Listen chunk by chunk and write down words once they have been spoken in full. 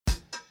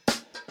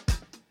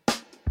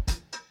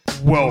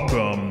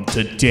Welcome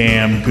to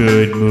Damn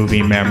Good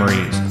Movie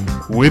Memories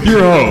with your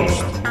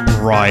host,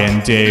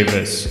 Brian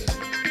Davis.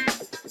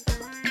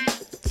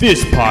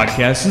 This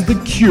podcast is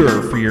the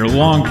cure for your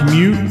long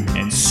commute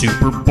and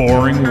super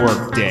boring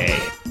workday.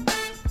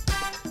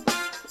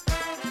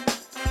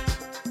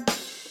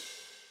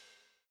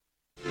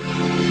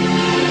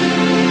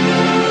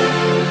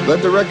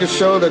 Let the record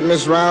show that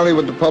Miss Riley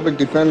with the Public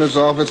Defender's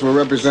Office will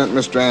represent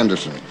Mr.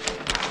 Anderson.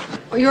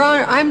 Well, Your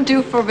Honor, I'm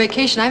due for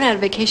vacation. I haven't had a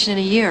vacation in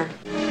a year.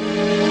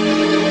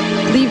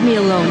 Leave me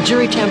alone.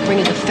 Jury tampering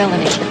is a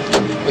felony.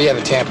 Well, you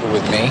haven't tampered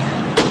with me.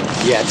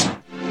 Yet.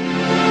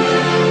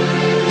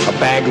 A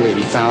bag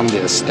lady found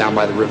this down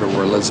by the river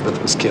where Elizabeth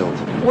was killed.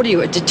 What are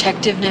you, a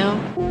detective now?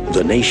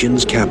 The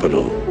nation's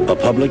capital, a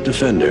public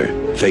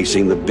defender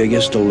facing the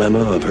biggest dilemma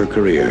of her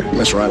career.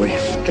 Miss Riley,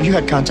 have you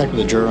had contact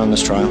with a juror on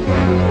this trial?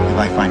 If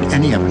I find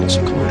any evidence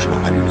of collusion,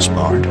 I'll have you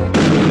disbarred.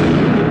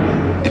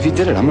 If he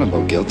did it, I'm gonna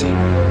vote guilty.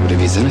 But if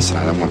he's innocent,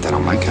 I don't want that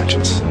on my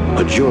conscience.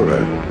 A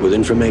juror with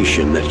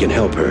information that can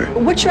help her.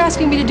 What you're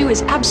asking me to do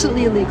is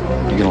absolutely illegal.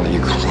 You're gonna let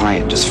your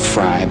client just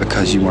fry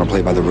because you want to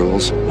play by the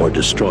rules? Or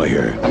destroy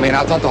her. I mean,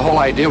 I thought the whole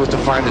idea was to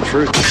find the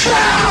truth.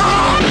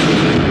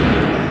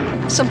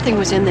 Something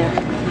was in there,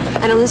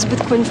 and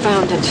Elizabeth Quinn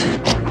found it.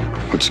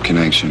 What's the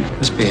connection?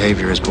 This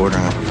behavior is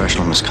bordering on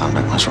professional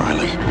misconduct, Miss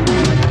Riley.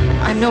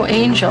 I'm no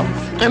angel.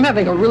 I'm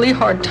having a really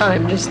hard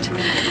time just,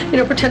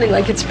 pretending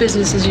like it's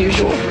business as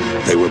usual.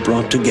 They were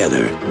brought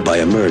together by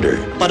a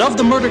murder. But of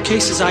the murder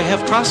cases I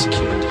have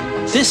prosecuted,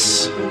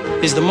 this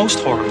is the most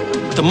horrible,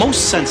 the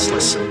most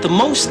senseless, the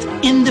most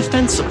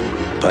indefensible.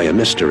 By a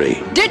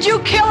mystery. Did you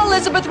kill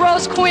Elizabeth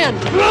Rose Quinn?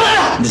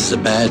 This is a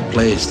bad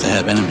place to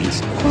have enemies.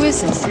 Who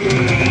is this?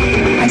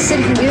 I said,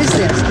 who is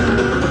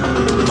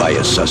this? By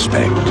a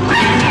suspect.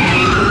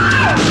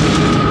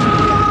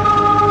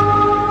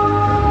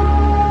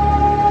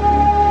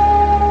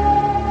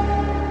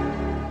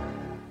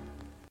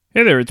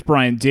 Hey there, it's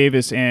Brian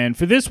Davis, and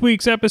for this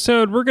week's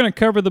episode, we're going to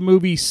cover the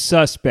movie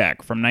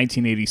Suspect from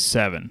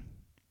 1987.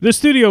 The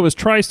studio was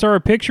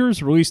TriStar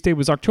Pictures, release date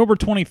was October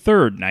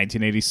 23rd,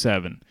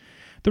 1987.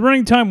 The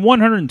running time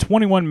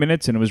 121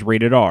 minutes, and it was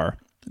rated R.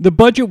 The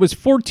budget was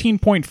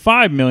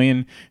 $14.5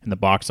 million, and the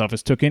box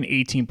office took in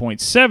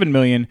 $18.7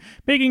 million,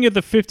 making it the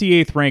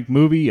 58th ranked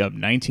movie of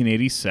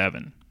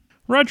 1987.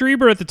 Roger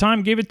Ebert at the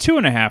time gave it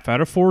 2.5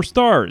 out of 4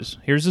 stars.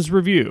 Here's his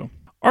review.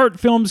 Art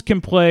films can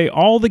play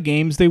all the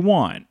games they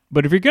want,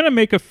 but if you're going to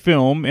make a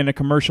film in a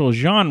commercial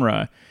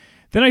genre,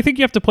 then I think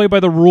you have to play by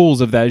the rules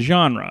of that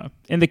genre.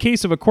 In the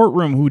case of a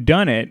courtroom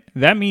whodunit,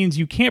 that means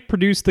you can't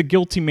produce the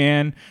guilty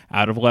man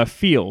out of left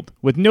field,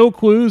 with no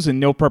clues and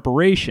no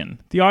preparation.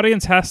 The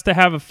audience has to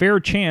have a fair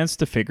chance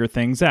to figure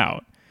things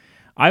out.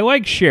 I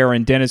like Cher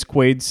and Dennis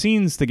Quaid's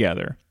scenes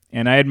together,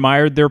 and I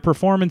admired their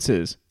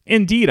performances.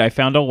 Indeed, I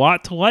found a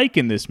lot to like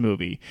in this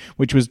movie,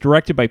 which was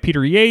directed by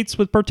Peter Yates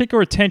with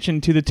particular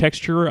attention to the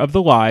texture of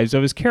the lives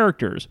of his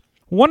characters.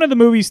 One of the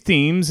movie's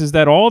themes is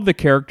that all of the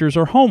characters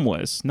are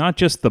homeless, not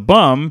just the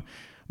bum,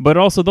 but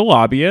also the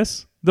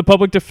lobbyist, the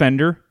public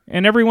defender,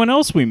 and everyone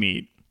else we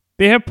meet.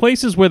 They have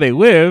places where they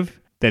live,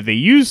 that they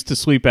use to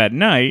sleep at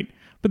night,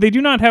 but they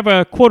do not have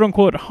a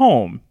quote-unquote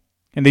home,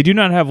 and they do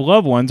not have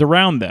loved ones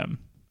around them.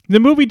 The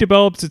movie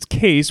develops its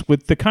case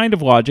with the kind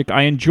of logic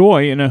I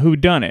enjoy in a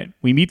whodunit.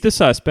 We meet the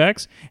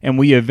suspects, and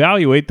we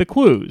evaluate the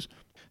clues.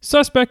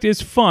 Suspect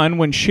is fun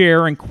when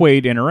Cher and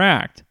Quaid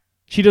interact.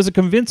 She does a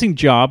convincing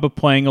job of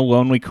playing a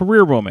lonely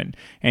career woman,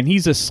 and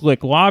he's a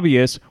slick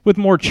lobbyist with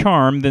more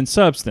charm than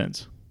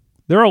substance.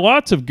 There are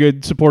lots of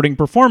good supporting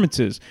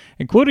performances,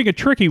 including a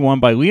tricky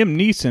one by Liam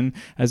Neeson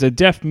as a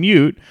deaf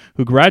mute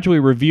who gradually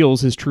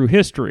reveals his true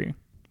history.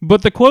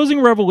 But the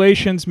closing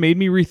revelations made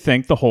me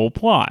rethink the whole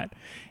plot,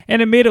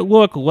 and it made it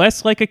look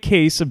less like a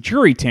case of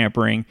jury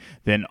tampering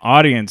than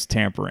audience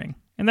tampering.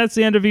 And that's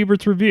the end of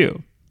Ebert's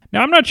review.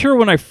 Now, I'm not sure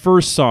when I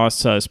first saw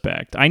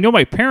Suspect. I know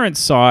my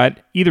parents saw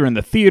it either in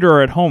the theater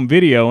or at home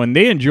video, and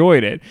they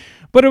enjoyed it,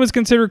 but it was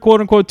considered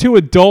quote-unquote too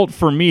adult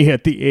for me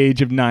at the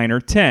age of 9 or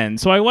 10,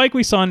 so I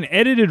likely saw an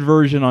edited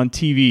version on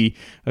TV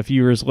a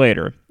few years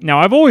later. Now,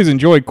 I've always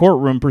enjoyed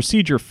courtroom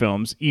procedure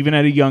films, even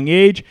at a young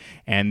age,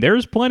 and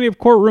there's plenty of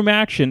courtroom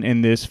action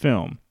in this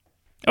film.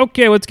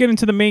 Okay, let's get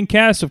into the main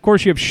cast. Of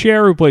course, you have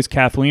Cher, who plays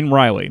Kathleen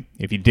Riley.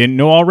 If you didn't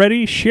know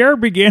already, Cher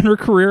began her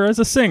career as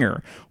a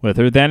singer with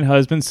her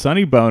then-husband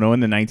Sonny Bono in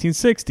the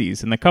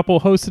 1960s, and the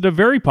couple hosted a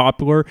very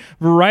popular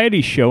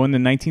variety show in the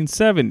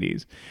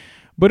 1970s.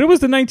 But it was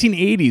the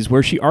 1980s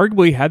where she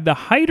arguably had the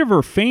height of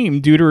her fame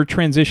due to her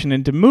transition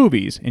into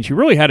movies, and she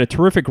really had a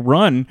terrific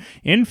run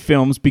in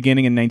films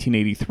beginning in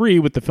 1983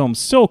 with the film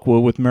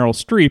Silkwood with Meryl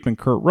Streep and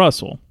Kurt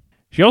Russell.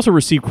 She also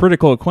received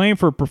critical acclaim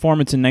for her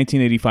performance in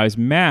 1985's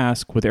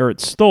Mask with Eric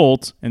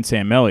Stoltz and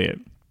Sam Elliott.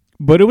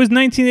 But it was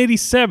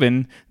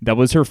 1987 that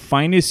was her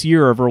finest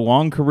year of her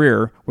long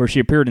career, where she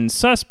appeared in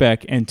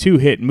Suspect and 2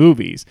 hit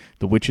movies,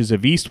 The Witches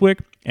of Eastwick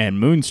and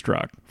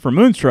Moonstruck. For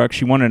Moonstruck,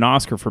 she won an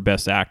Oscar for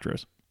Best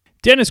Actress.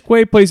 Dennis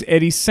Quaid plays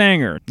Eddie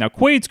Sanger. Now,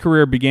 Quaid's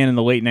career began in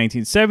the late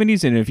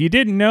 1970s, and if you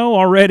didn't know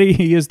already,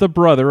 he is the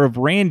brother of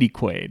Randy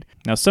Quaid.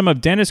 Now, some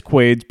of Dennis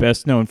Quaid's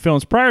best-known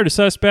films prior to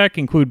Suspect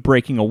include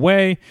Breaking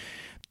Away,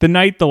 The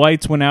Night the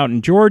Lights Went Out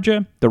in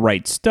Georgia, The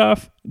Right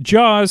Stuff,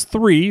 Jaws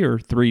 3 or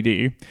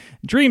 3D,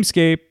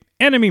 Dreamscape,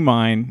 Enemy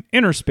Mine,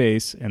 Inner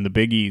Space, and The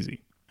Big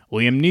Easy.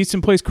 Liam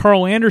Neeson plays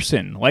Carl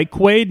Anderson. Like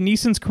Quaid,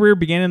 Neeson's career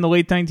began in the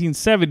late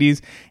 1970s,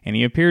 and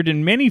he appeared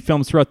in many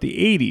films throughout the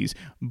 80s,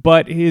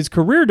 but his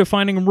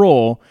career-defining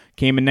role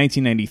came in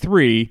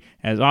 1993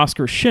 as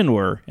Oscar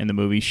Schindler in the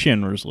movie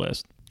Schindler's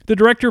List. The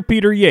director,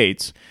 Peter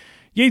Yates.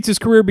 Yates'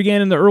 career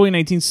began in the early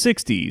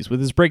 1960s, with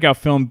his breakout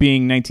film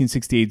being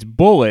 1968's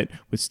Bullet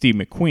with Steve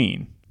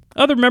McQueen.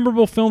 Other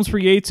memorable films for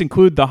Yates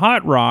include The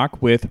Hot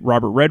Rock with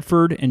Robert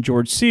Redford and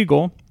George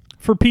Segal,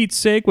 For Pete's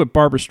Sake with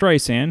Barbra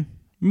Streisand,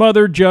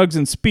 Mother, Jugs,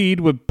 and Speed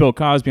with Bill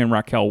Cosby and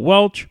Raquel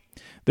Welch,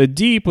 The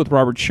Deep with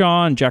Robert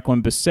Shaw and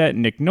Jacqueline Bisset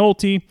and Nick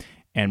Nolte,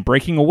 and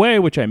Breaking Away,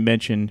 which I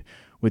mentioned,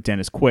 with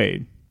Dennis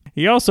Quaid.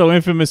 He also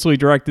infamously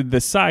directed the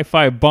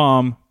sci-fi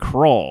bomb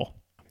Krull.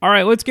 All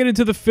right, let's get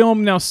into the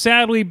film. Now,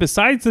 sadly,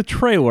 besides the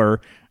trailer,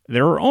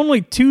 there are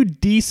only 2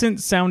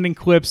 decent-sounding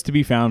clips to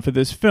be found for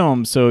this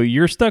film, so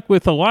you're stuck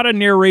with a lot of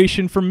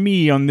narration from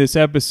me on this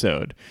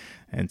episode.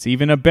 And it's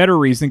even a better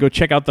reason to go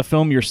check out the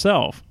film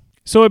yourself.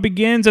 So it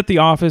begins at the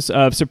office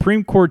of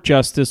Supreme Court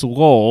Justice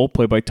Lowell,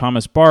 played by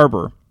Thomas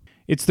Barber.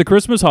 It's the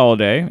Christmas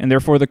holiday, and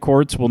therefore the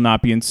courts will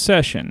not be in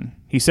session.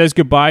 He says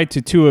goodbye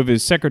to 2 of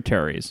his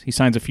secretaries. He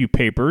signs a few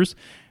papers,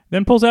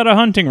 then pulls out a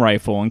hunting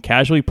rifle and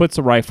casually puts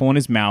the rifle in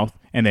his mouth,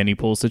 and then he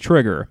pulls the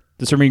trigger.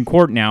 The Supreme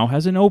Court now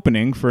has an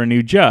opening for a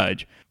new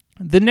judge.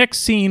 The next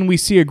scene, we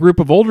see a group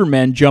of older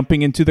men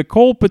jumping into the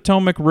cold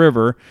Potomac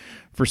River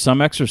for some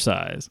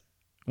exercise.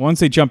 Once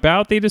they jump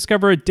out, they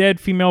discover a dead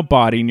female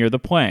body near the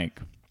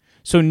plank.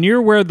 So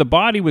near where the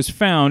body was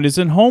found is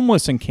a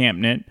homeless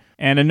encampment,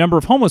 and a number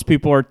of homeless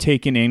people are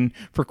taken in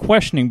for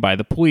questioning by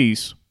the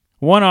police.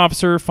 One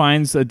officer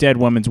finds a dead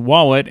woman's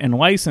wallet and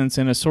license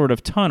in a sort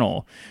of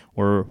tunnel,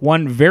 where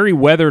one very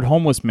weathered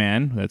homeless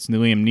man, that's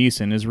Liam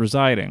Neeson, is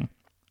residing.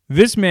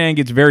 This man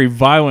gets very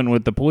violent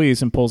with the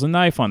police and pulls a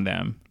knife on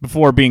them,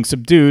 before being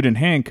subdued and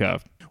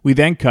handcuffed. We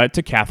then cut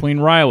to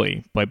Kathleen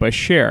Riley, played by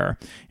Cher,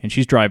 and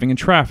she's driving in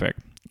traffic.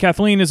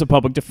 Kathleen is a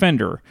public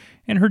defender,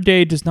 and her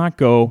day does not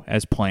go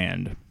as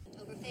planned.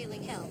 Over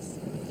failing health.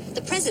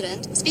 The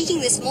president,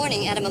 speaking this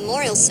morning at a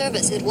memorial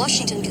service at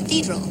Washington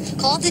Cathedral,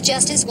 called the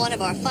justice one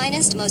of our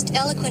finest, most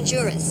eloquent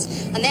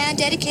jurists, a man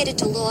dedicated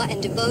to law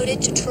and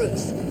devoted to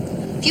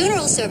truth.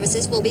 Funeral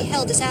services will be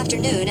held this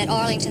afternoon at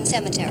Arlington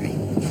Cemetery.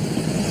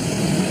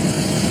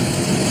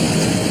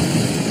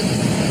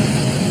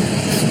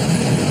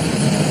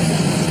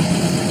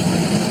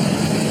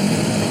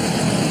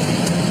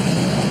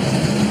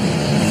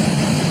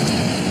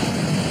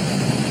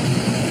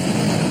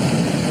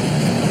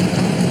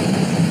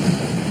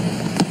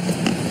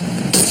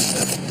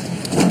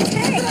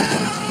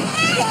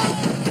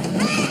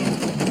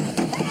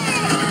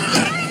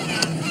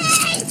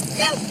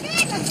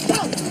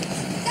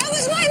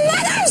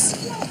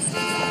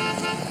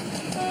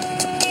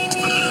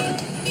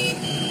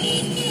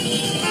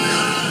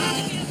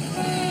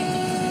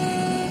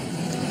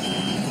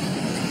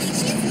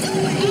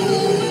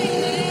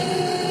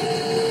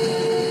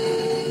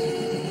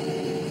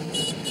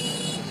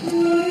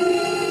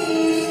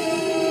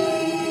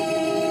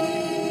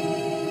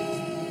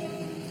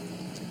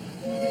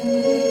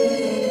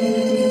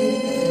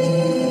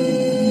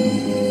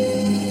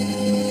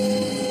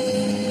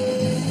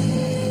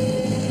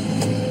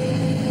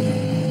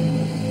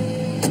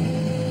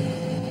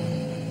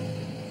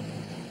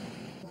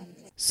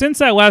 Since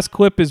that last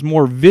clip is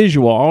more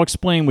visual, I'll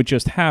explain what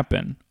just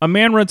happened. A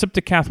man runs up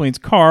to Kathleen's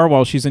car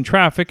while she's in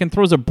traffic and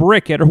throws a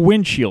brick at her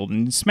windshield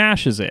and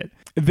smashes it.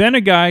 Then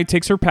a guy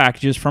takes her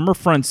packages from her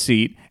front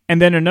seat,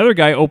 and then another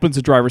guy opens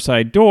the driver's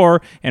side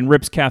door and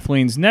rips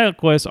Kathleen's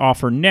necklace off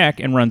her neck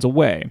and runs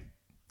away.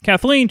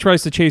 Kathleen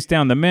tries to chase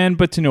down the men,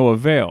 but to no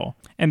avail.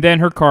 And then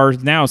her car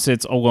now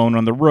sits alone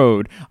on the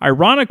road.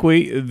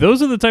 Ironically,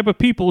 those are the type of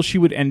people she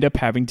would end up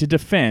having to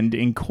defend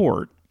in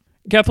court.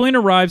 Kathleen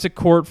arrives at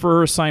court for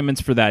her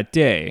assignments for that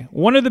day.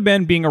 One of the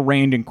men being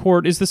arraigned in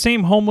court is the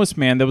same homeless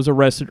man that was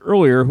arrested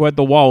earlier who had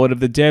the wallet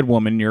of the dead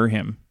woman near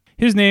him.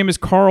 His name is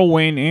Carl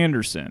Wayne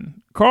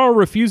Anderson. Carl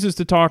refuses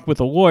to talk with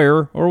a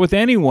lawyer, or with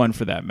anyone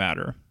for that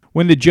matter.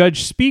 When the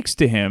judge speaks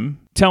to him,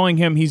 telling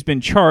him he's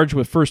been charged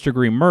with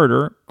first-degree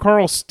murder,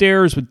 Carl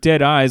stares with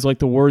dead eyes like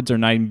the words are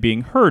not even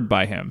being heard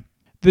by him.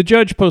 The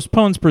judge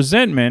postpones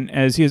presentment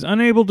as he is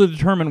unable to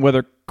determine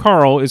whether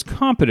Carl is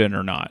competent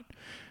or not.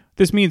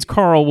 This means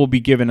Carl will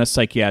be given a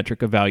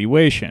psychiatric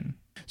evaluation.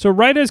 So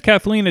right as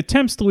Kathleen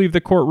attempts to leave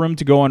the courtroom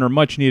to go on her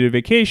much-needed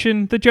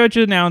vacation, the judge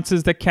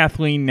announces that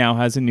Kathleen now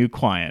has a new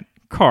client,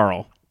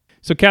 Carl.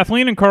 So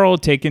Kathleen and Carl are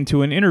taken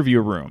to an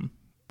interview room.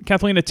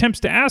 Kathleen attempts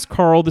to ask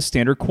Carl the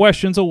standard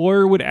questions a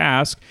lawyer would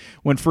ask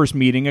when first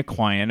meeting a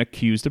client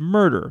accused of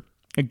murder.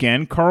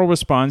 Again, Carl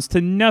responds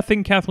to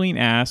nothing Kathleen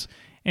asks,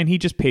 and he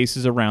just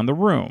paces around the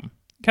room.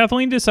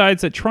 Kathleen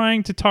decides that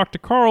trying to talk to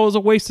Carl is a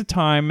waste of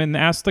time and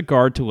asks the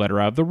guard to let her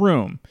out of the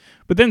room.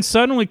 But then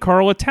suddenly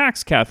Carl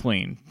attacks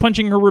Kathleen,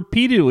 punching her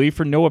repeatedly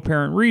for no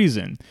apparent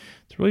reason.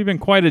 It's really been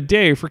quite a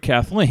day for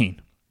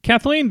Kathleen.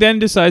 Kathleen then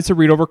decides to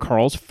read over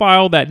Carl's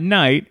file that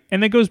night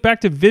and then goes back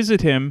to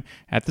visit him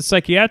at the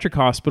psychiatric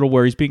hospital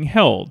where he's being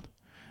held.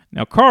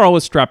 Now Carl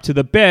is strapped to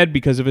the bed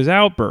because of his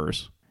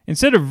outbursts.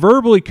 Instead of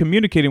verbally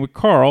communicating with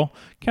Carl,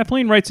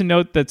 Kathleen writes a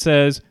note that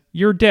says,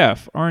 "You're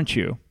deaf, aren't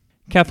you?"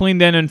 Kathleen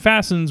then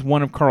unfastens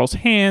one of Carl's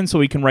hands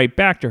so he can write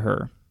back to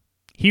her.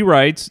 He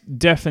writes,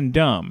 "Deaf and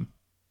dumb."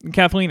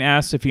 Kathleen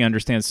asks if he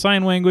understands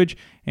sign language,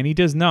 and he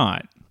does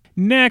not.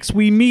 Next,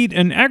 we meet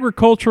an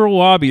agricultural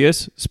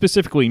lobbyist,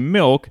 specifically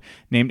milk,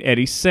 named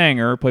Eddie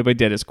Sanger, played by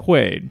Dennis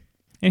Quaid.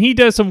 And he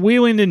does some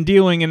wheeling and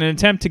dealing in an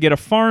attempt to get a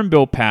farm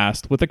bill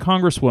passed with a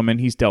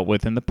congresswoman he's dealt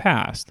with in the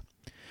past.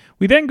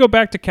 We then go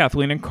back to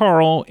Kathleen and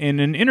Carl in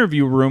an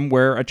interview room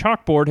where a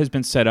chalkboard has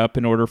been set up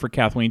in order for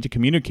Kathleen to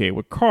communicate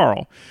with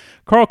Carl.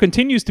 Carl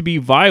continues to be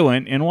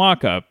violent in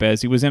lockup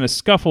as he was in a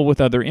scuffle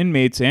with other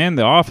inmates and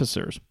the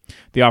officers.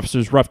 The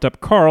officers roughed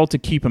up Carl to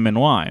keep him in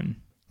line.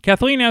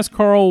 Kathleen asks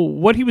Carl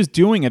what he was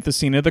doing at the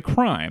scene of the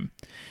crime.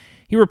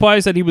 He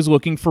replies that he was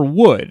looking for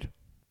wood,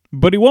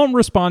 but he won't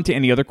respond to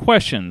any other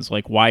questions,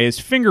 like why his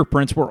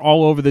fingerprints were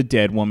all over the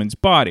dead woman's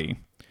body.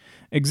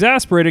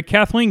 Exasperated,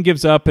 Kathleen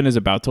gives up and is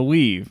about to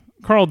leave.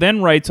 Carl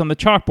then writes on the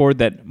chalkboard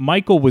that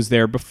Michael was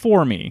there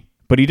before me,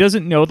 but he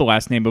doesn't know the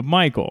last name of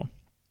Michael.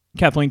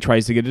 Kathleen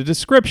tries to get a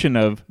description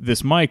of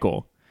this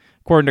Michael.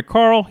 According to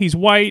Carl, he's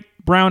white,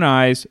 brown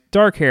eyes,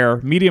 dark hair,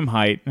 medium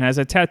height, and has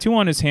a tattoo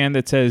on his hand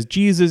that says,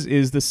 "Jesus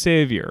is the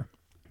Savior."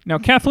 Now,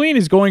 Kathleen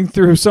is going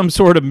through some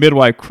sort of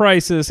midlife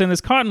crisis and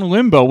is caught in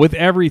limbo with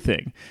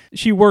everything.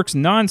 She works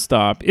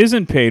nonstop,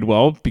 isn't paid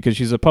well because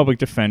she's a public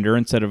defender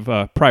instead of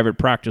a private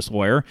practice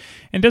lawyer,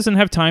 and doesn't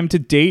have time to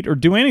date or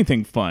do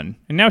anything fun.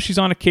 And now she's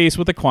on a case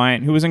with a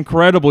client who is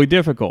incredibly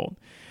difficult.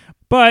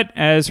 But,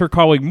 as her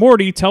colleague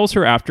Morty tells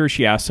her after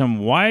she asks him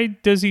why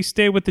does he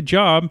stay with the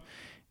job,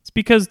 it's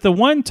because the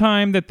one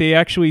time that they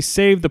actually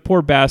saved the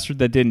poor bastard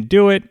that didn't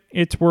do it,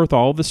 it's worth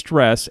all the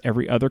stress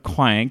every other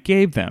client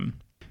gave them.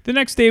 The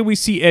next day, we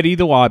see Eddie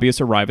the lobbyist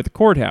arrive at the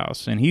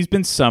courthouse, and he's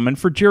been summoned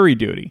for jury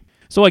duty.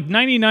 So like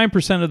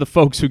 99% of the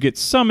folks who get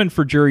summoned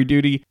for jury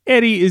duty,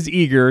 Eddie is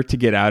eager to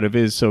get out of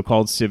his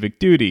so-called civic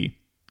duty.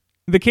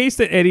 The case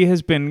that Eddie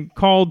has been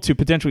called to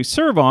potentially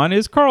serve on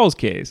is Carl's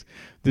case.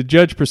 The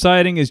judge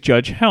presiding is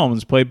Judge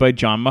Helms, played by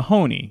John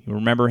Mahoney. You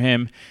remember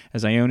him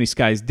as Ione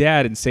Skye's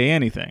dad in Say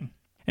Anything.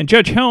 And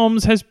Judge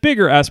Helms has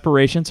bigger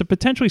aspirations of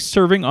potentially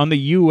serving on the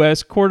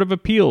U.S. Court of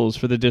Appeals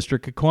for the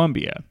District of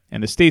Columbia.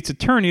 And the state's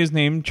attorney is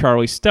named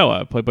Charlie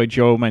Stella, played by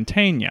Joe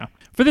Mantegna.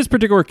 For this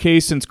particular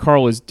case, since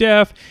Carl is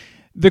deaf,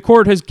 the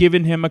court has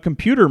given him a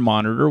computer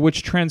monitor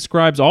which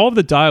transcribes all of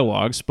the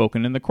dialogue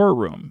spoken in the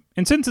courtroom.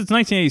 And since it's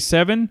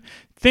 1987,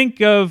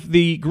 think of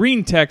the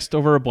green text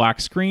over a black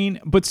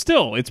screen, but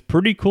still, it's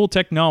pretty cool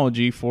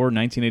technology for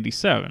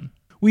 1987.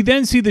 We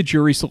then see the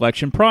jury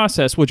selection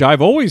process, which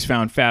I've always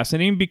found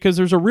fascinating because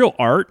there's a real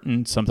art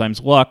and sometimes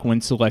luck when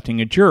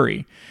selecting a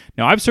jury.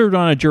 Now, I've served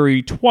on a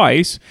jury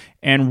twice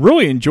and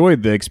really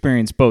enjoyed the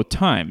experience both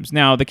times.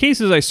 Now, the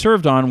cases I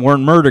served on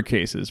weren't murder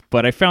cases,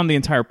 but I found the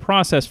entire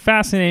process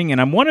fascinating,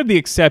 and I'm one of the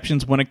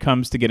exceptions when it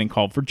comes to getting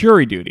called for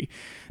jury duty.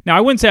 Now,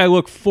 I wouldn't say I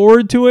look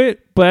forward to it,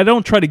 but I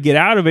don't try to get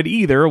out of it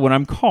either when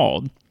I'm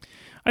called.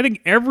 I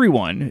think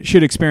everyone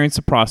should experience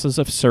the process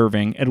of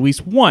serving at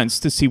least once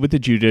to see what the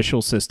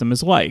judicial system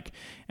is like,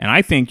 and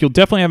I think you'll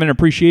definitely have an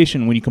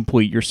appreciation when you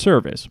complete your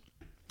service.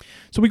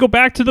 So we go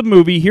back to the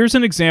movie. Here's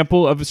an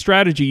example of a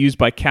strategy used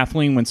by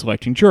Kathleen when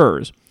selecting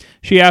jurors.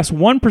 She asked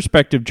one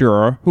prospective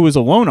juror, who was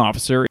a loan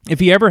officer, if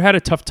he ever had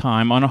a tough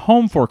time on a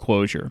home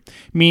foreclosure,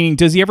 meaning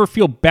does he ever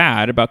feel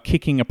bad about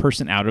kicking a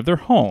person out of their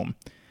home?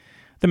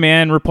 The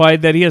man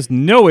replied that he has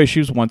no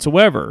issues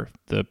whatsoever.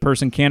 The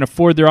person can't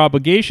afford their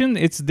obligation,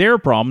 it's their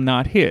problem,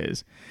 not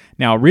his.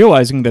 Now,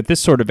 realizing that this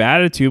sort of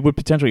attitude would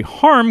potentially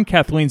harm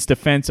Kathleen's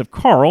defense of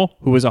Carl,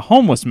 who is a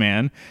homeless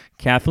man,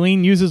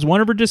 Kathleen uses one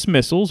of her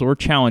dismissals or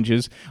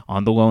challenges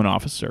on the loan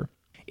officer.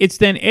 It's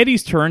then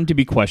Eddie's turn to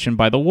be questioned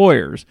by the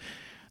lawyers.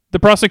 The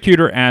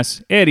prosecutor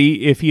asks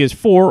Eddie if he is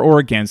for or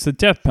against the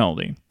death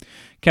penalty.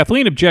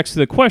 Kathleen objects to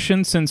the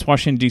question since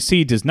Washington,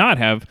 D.C. does not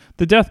have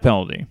the death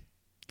penalty.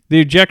 The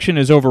objection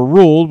is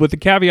overruled with the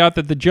caveat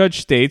that the judge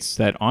states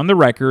that on the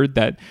record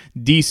that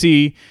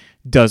D.C.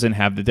 doesn't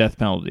have the death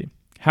penalty.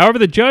 However,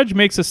 the judge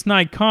makes a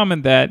snide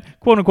comment that,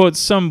 quote-unquote,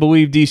 some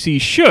believe D.C.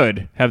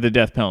 should have the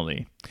death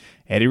penalty.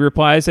 Eddie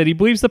replies that he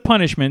believes the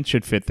punishment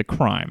should fit the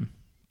crime.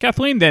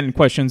 Kathleen then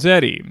questions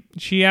Eddie.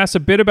 She asks a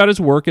bit about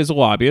his work as a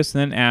lobbyist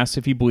and then asks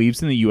if he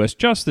believes in the U.S.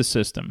 justice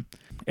system.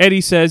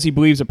 Eddie says he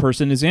believes a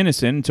person is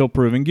innocent until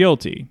proven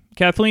guilty.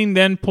 Kathleen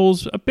then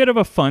pulls a bit of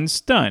a fun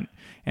stunt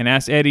and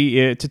asks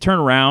Eddie to turn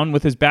around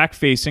with his back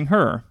facing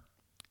her.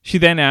 She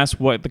then asks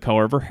what the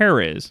color of her hair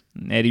is.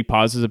 And Eddie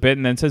pauses a bit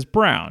and then says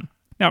brown.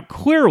 Now,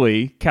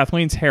 clearly,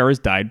 Kathleen's hair is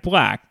dyed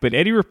black, but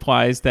Eddie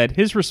replies that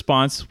his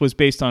response was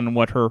based on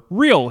what her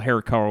real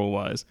hair color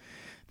was.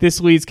 This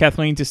leads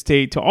Kathleen to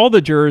state to all the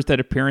jurors that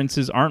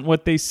appearances aren't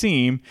what they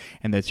seem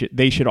and that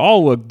they should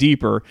all look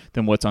deeper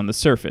than what's on the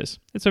surface.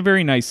 It's a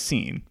very nice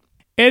scene.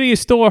 Eddie is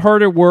still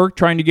hard at work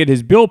trying to get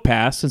his bill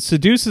passed and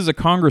seduces a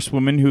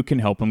congresswoman who can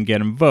help him get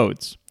him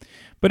votes.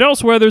 But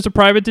elsewhere, there's a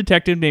private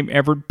detective named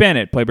Everett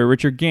Bennett, played by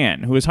Richard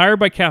Gant, who is hired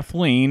by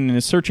Kathleen and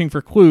is searching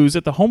for clues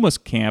at the homeless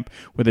camp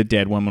where the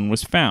dead woman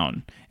was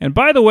found. And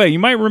by the way, you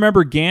might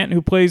remember Gant,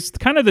 who plays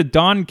kind of the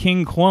Don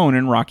King clone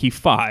in Rocky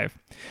V.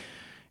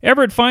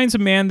 Everett finds a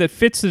man that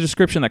fits the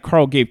description that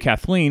Carl gave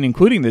Kathleen,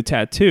 including the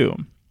tattoo.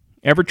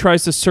 Everett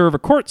tries to serve a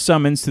court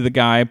summons to the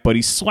guy, but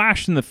he's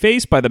slashed in the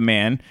face by the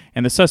man,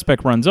 and the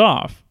suspect runs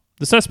off.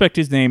 The suspect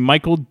is named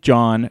Michael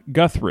John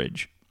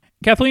Guthridge.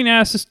 Kathleen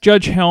asks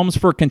Judge Helms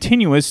for a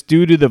continuance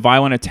due to the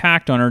violent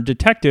attack on her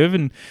detective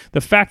and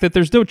the fact that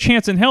there's no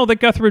chance in hell that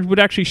Guthridge would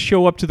actually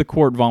show up to the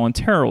court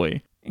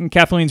voluntarily. And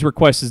Kathleen's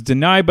request is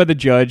denied by the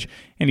judge,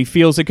 and he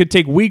feels it could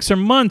take weeks or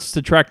months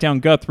to track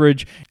down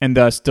Guthridge and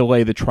thus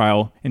delay the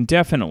trial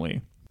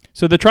indefinitely.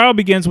 So the trial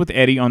begins with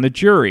Eddie on the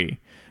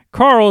jury.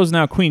 Carl is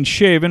now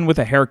clean-shaven with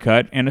a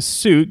haircut and a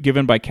suit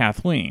given by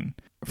Kathleen.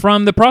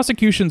 From the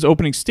prosecution's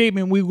opening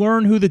statement, we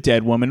learn who the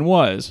dead woman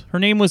was. Her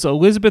name was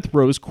Elizabeth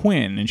Rose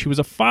Quinn, and she was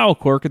a file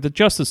clerk at the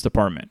Justice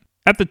Department.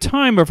 At the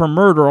time of her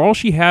murder, all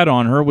she had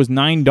on her was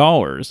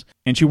 $9,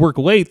 and she worked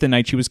late the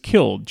night she was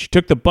killed. She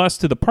took the bus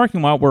to the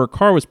parking lot where her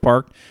car was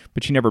parked,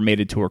 but she never made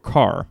it to her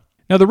car.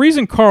 Now, the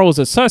reason Carl is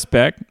a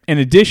suspect, in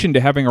addition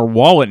to having her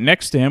wallet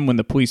next to him when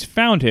the police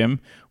found him,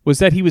 was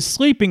that he was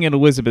sleeping in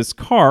Elizabeth's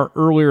car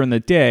earlier in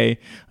the day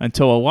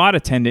until a lot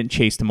attendant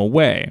chased him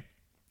away.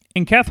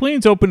 In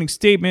Kathleen's opening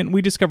statement,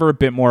 we discover a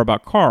bit more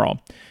about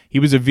Carl. He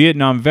was a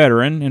Vietnam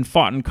veteran and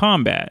fought in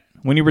combat.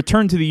 When he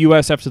returned to the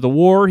U.S. after the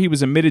war, he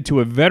was admitted to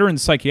a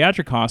veteran's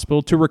psychiatric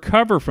hospital to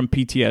recover from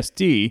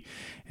PTSD,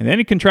 and then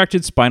he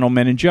contracted spinal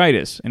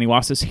meningitis, and he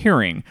lost his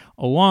hearing,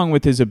 along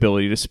with his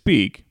ability to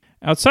speak.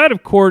 Outside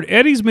of court,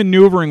 Eddie's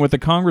maneuvering with the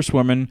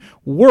congresswoman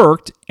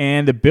worked,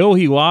 and the bill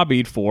he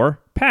lobbied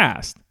for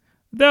passed.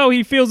 Though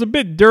he feels a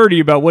bit dirty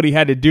about what he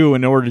had to do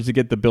in order to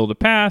get the bill to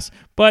pass,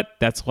 but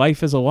that's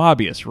life as a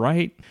lobbyist,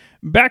 right?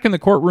 Back in the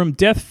courtroom,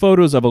 death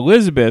photos of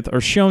Elizabeth are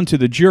shown to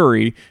the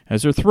jury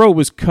as her throat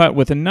was cut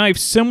with a knife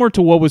similar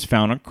to what was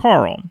found on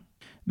Carl.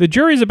 The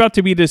jury is about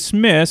to be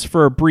dismissed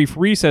for a brief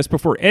recess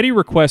before Eddie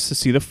requests to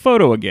see the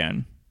photo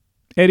again.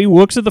 Eddie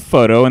looks at the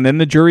photo, and then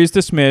the jury is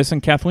dismissed,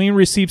 and Kathleen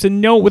receives a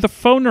note with a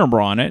phone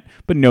number on it,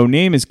 but no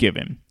name is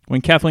given.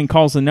 When Kathleen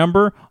calls the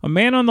number, a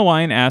man on the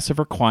line asks if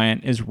her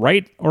client is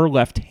right or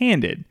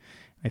left-handed.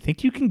 I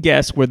think you can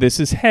guess where this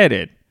is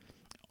headed.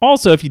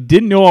 Also, if you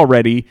didn't know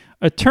already,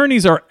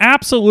 attorneys are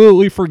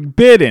absolutely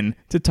forbidden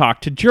to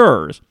talk to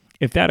jurors.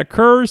 If that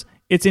occurs,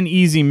 it's an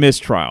easy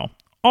mistrial.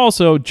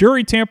 Also,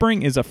 jury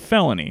tampering is a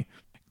felony.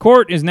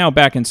 Court is now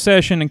back in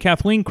session, and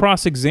Kathleen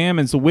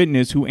cross-examines the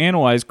witness who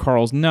analyzed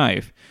Carl's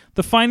knife.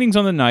 The findings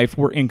on the knife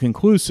were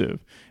inconclusive,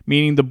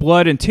 meaning the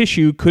blood and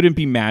tissue couldn't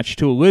be matched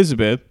to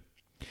Elizabeth,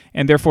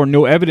 and therefore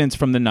no evidence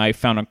from the knife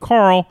found on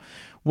Carl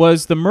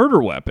was the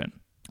murder weapon.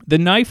 The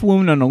knife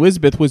wound on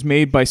Elizabeth was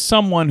made by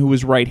someone who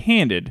was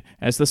right-handed,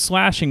 as the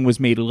slashing was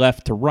made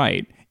left to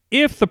right.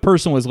 If the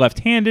person was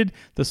left-handed,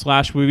 the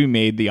slash would be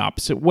made the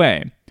opposite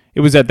way.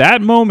 It was at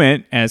that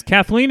moment, as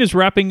Kathleen is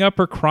wrapping up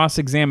her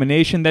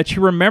cross-examination, that she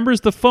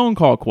remembers the phone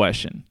call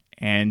question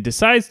and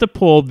decides to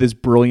pull this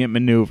brilliant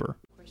maneuver.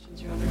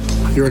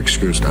 You're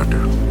excused, Doctor.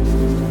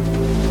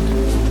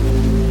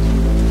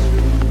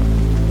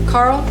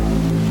 Carl?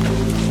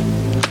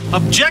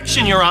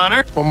 Objection, Your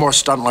Honor. One more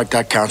stunt like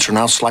that, Counselor, and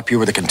I'll slap you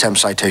with a contempt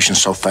citation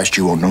so fast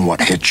you won't know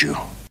what hit you.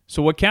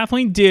 So what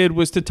Kathleen did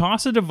was to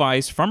toss a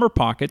device from her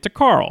pocket to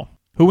Carl,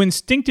 who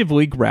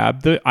instinctively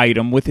grabbed the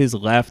item with his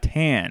left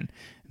hand.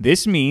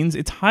 This means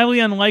it's highly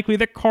unlikely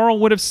that Carl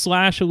would have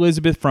slashed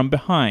Elizabeth from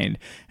behind,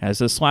 as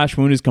the slash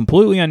wound is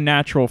completely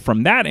unnatural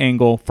from that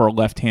angle for a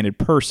left-handed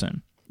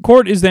person.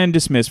 Court is then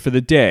dismissed for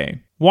the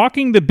day.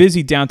 Walking the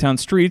busy downtown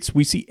streets,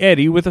 we see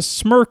Eddie with a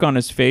smirk on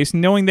his face,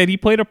 knowing that he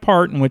played a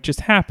part in what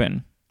just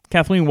happened.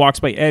 Kathleen walks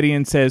by Eddie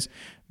and says,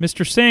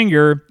 "Mr.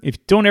 Sanger,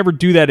 don't ever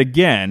do that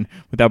again,"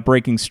 without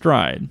breaking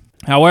stride.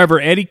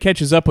 However, Eddie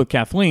catches up with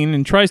Kathleen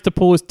and tries to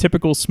pull his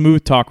typical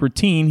smooth talk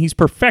routine he's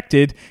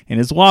perfected in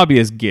his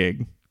lobbyist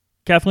gig.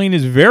 Kathleen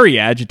is very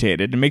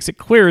agitated and makes it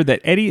clear that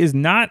Eddie is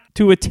not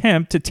to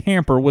attempt to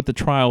tamper with the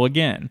trial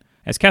again.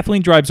 As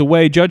Kathleen drives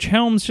away, Judge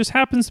Helms just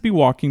happens to be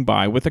walking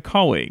by with a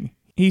colleague.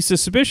 He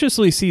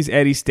suspiciously sees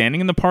Eddie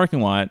standing in the parking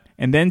lot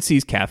and then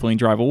sees Kathleen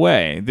drive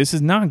away. This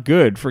is not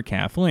good for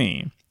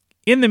Kathleen.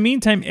 In the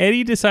meantime,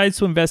 Eddie decides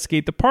to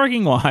investigate the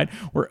parking lot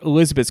where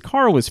Elizabeth's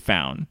car was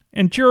found,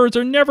 and jurors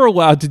are never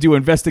allowed to do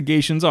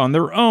investigations on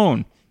their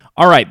own.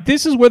 Alright,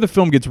 this is where the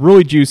film gets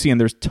really juicy, and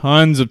there's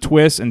tons of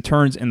twists and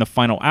turns in the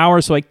final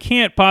hour, so I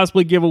can't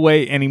possibly give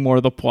away any more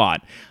of the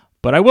plot.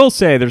 But I will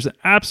say there's an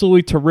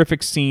absolutely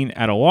terrific scene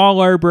at a law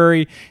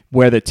library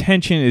where the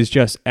tension is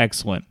just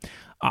excellent.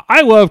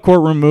 I love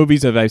courtroom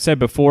movies, as I've said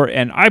before,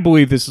 and I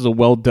believe this is a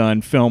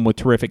well-done film with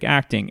terrific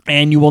acting.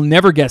 And you will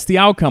never guess the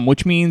outcome,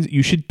 which means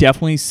you should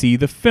definitely see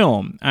the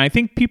film. And I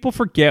think people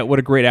forget what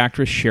a great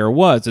actress Cher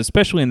was,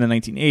 especially in the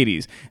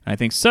 1980s. And I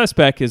think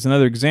Suspect is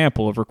another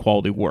example of her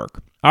quality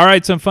work. All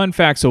right, some fun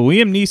facts. So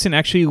Liam Neeson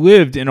actually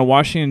lived in a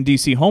Washington,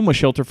 D.C. homeless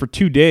shelter for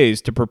 2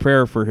 days to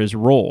prepare for his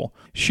role.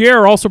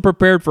 Cher also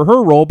prepared for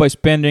her role by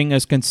spending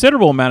a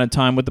considerable amount of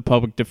time with the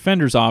Public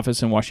Defender's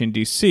Office in Washington,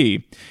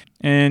 D.C.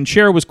 And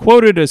Cher was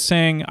quoted as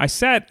saying, "I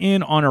sat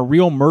in on a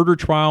real murder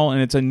trial,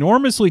 and it's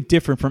enormously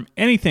different from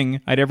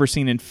anything I'd ever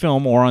seen in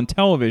film or on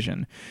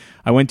television.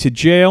 I went to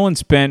jail and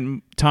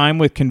spent time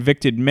with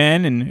convicted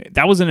men, and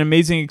that was an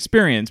amazing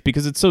experience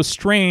because it's so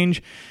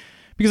strange.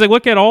 Because I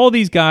look at all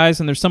these guys,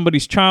 and they're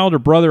somebody's child or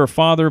brother or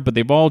father, but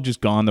they've all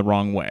just gone the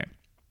wrong way."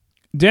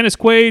 Dennis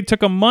Quaid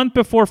took a month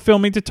before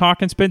filming to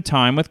talk and spend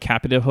time with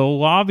Capitol Hill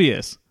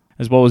lobbyists,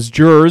 as well as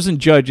jurors and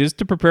judges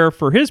to prepare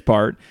for his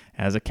part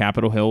as a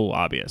Capitol Hill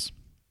lobbyist.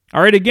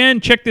 All right, again,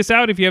 check this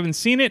out if you haven't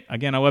seen it.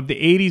 Again, I love the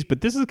 80s,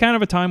 but this is kind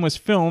of a timeless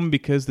film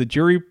because the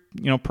jury,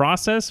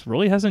 process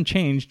really hasn't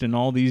changed in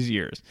all these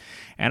years.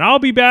 And I'll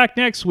be back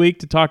next week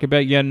to talk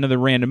about yet another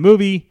random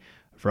movie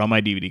from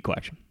my DVD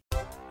collection.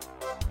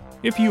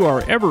 If you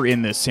are ever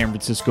in the San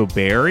Francisco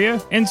Bay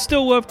Area and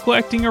still love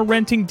collecting or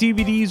renting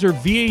DVDs or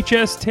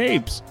VHS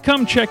tapes,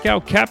 come check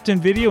out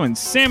Captain Video in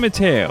San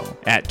Mateo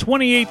at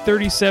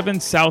 2837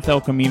 South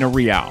El Camino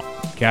Real.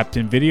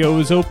 Captain Video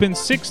is open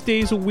 6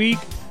 days a week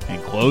and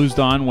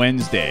closed on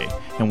Wednesday,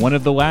 and one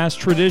of the last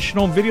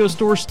traditional video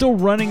stores still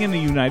running in the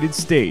United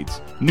States.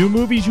 New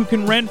movies you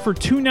can rent for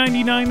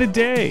 $2.99 a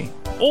day.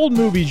 Old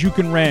movies you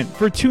can rent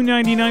for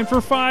 $2.99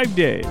 for 5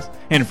 days.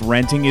 And if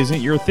renting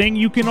isn't your thing,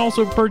 you can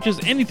also purchase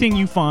anything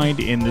you find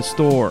in the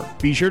store.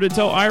 Be sure to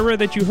tell Ira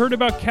that you heard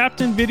about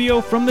Captain Video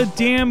from the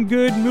Damn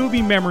Good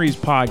Movie Memories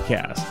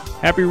podcast.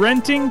 Happy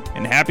renting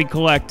and happy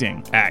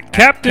collecting at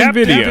Captain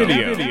Video.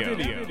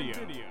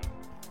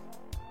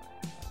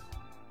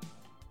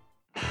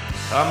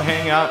 Come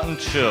hang out and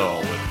chill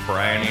with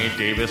Brian A.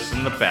 Davis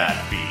and the Bad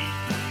Beat.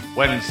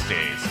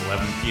 Wednesdays,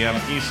 11 p.m.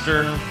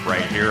 Eastern,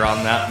 right here on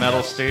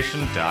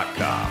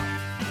thatmetalstation.com.